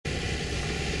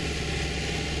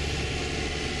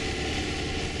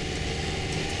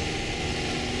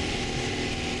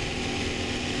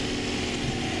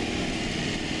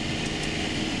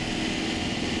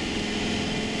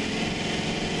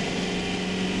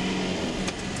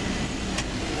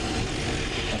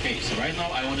Okay, so right now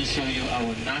I want to show you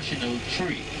our national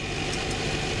tree.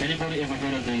 Anybody ever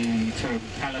heard of the term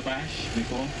calabash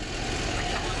before?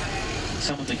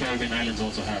 Some of the Caribbean islands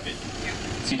also have it.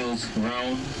 See those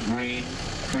round, green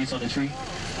trees on the tree?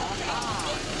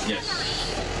 Yes.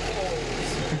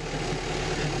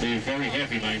 They're very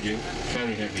heavy, mind you.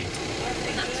 Very heavy.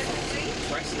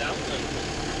 Press it out.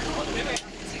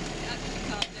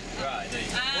 Right, there you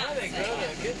go. Well, they grow to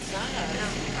a good size.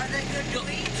 Are they good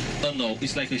to eat? Oh no,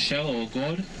 it's like a shell or a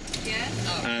gourd.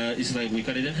 Yes. It's like we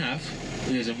cut it in half.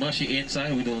 There's a mushy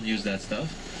inside. We don't use that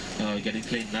stuff. Get it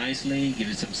cleaned nicely. Give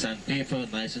it some sandpaper,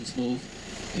 nice and smooth.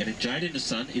 Get it dried in the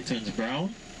sun. It turns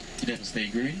brown. It doesn't stay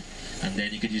green. And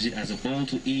then you could use it as a bowl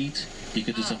to eat. You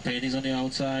could do some paintings on the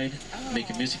outside. Make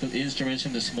a musical instruments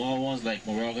from the small ones like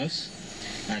maracas.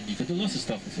 And you could do lots of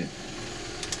stuff with it.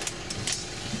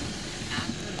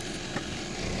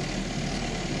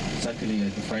 It's actually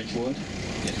like a French word.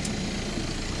 Yeah.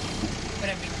 But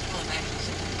I mean,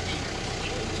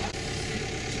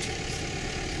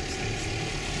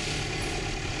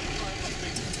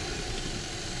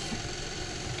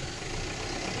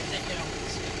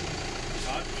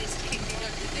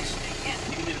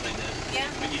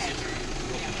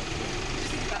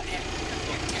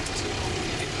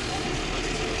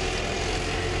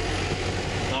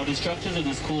 Now the structures of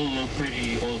the school look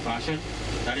pretty old-fashioned.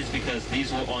 That is because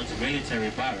these were once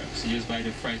military barracks used by the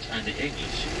French and the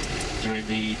English during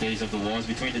the days of the wars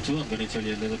between the two. I'm going to tell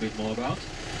you a little bit more about.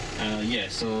 Yeah,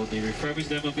 so they refurbished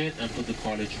them a bit and put the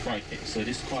college right here. So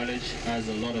this college has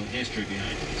a lot of history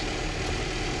behind it.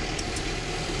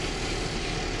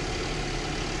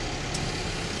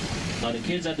 Now the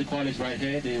kids at the college right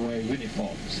here, they wear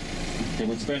uniforms. They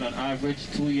would spend on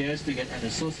average 2 years to get an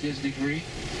associate's degree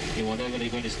in whatever they're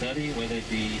going to study, whether it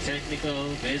be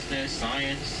technical, business,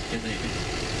 science, and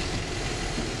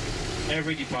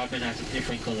every department has a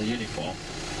different color uniform.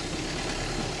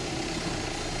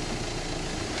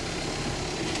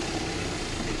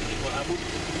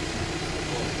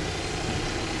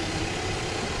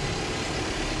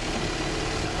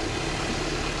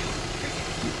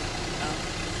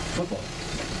 Football.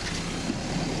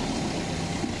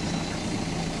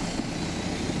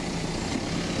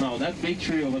 Now that big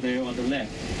tree over there on the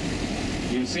left,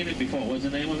 you've seen it before. What's the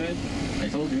name of it? I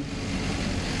told you.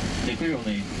 The Creole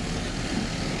name.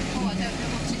 oh, I don't know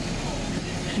what it's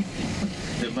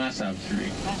called. The Massab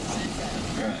tree.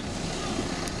 Right.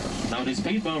 Now the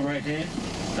speed bump right here,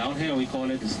 down here we call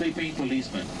it the sleeping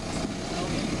policeman.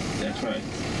 That's right.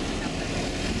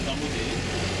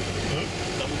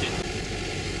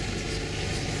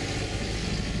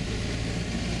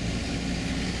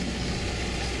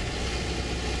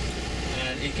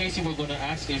 In case you were going to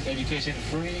ask, is education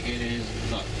free? It is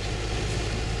not.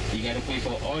 You got to pay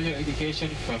for all your education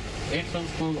from infant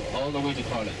school all the way to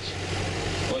college.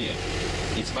 Oh yeah.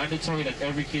 It's mandatory that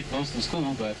every kid goes to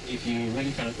school, but if you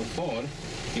really cannot afford,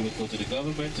 you would go to the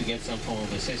government to get some form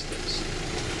of assistance.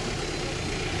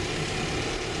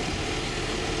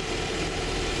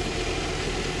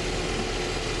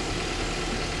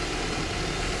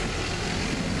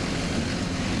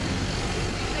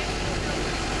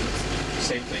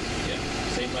 Same thing, yeah.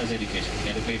 Same as education. You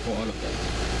got to pay for all of that.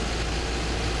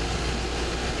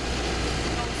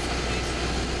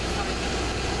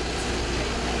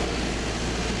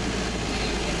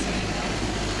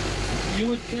 You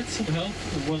would get some help.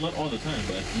 Well, not all the time,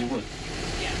 but you would.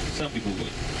 Yeah. Some people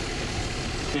would.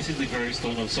 This is the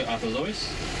gravestone of Sir Arthur Lewis,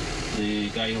 the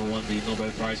guy who won the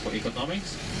Nobel Prize for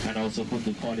economics, and also who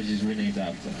the college is renamed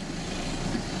after.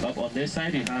 Up on this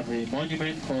side, you have a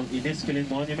monument called Inniskilling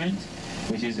Monument,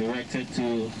 which is erected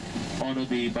to honor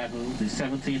the battle, the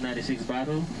 1796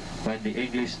 battle, when the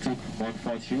English took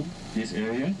Montfortune, this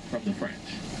area, from the French.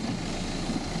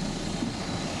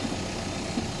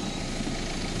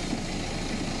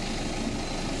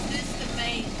 Is this the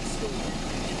main school?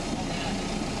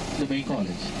 The main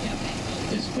college. Yeah, main.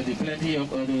 Yes, but there are plenty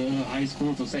of other high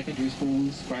schools or secondary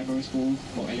schools, primary schools,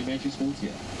 or elementary schools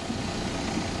here.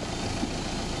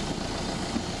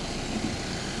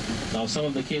 Now some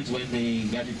of the kids, when they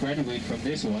graduate from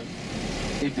this one,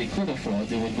 if they could afford,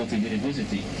 they would go to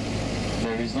university.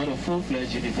 There is not a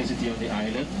full-fledged university on the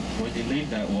island when they leave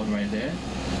that one right there.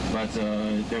 But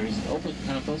there is an open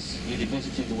campus,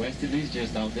 University of the West Indies,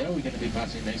 just down there. We're going to be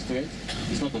passing next to it.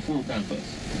 It's not the full campus.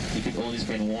 You can only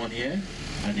spend 1 year,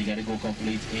 and you got to go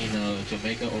complete in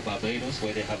Jamaica or Barbados,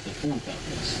 where they have the full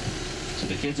campus. So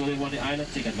the kids who live on the island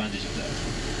take advantage of that.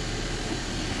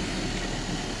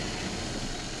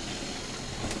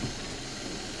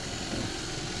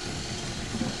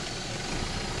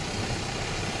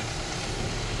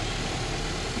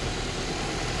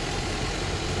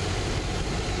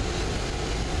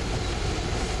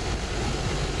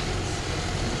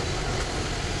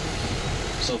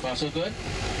 So far, so good?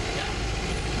 Yeah.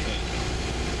 Okay.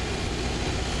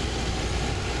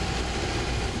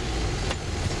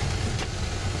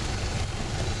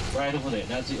 Right over there,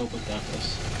 that's the open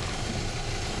canvas.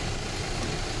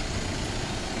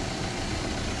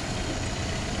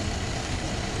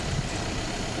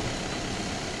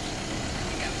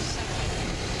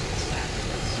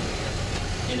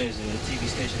 Yeah, there's a TV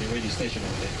station and radio station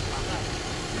over there.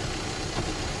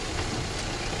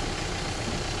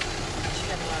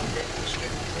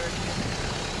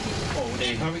 Oh,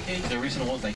 the hurricane, the recent ones like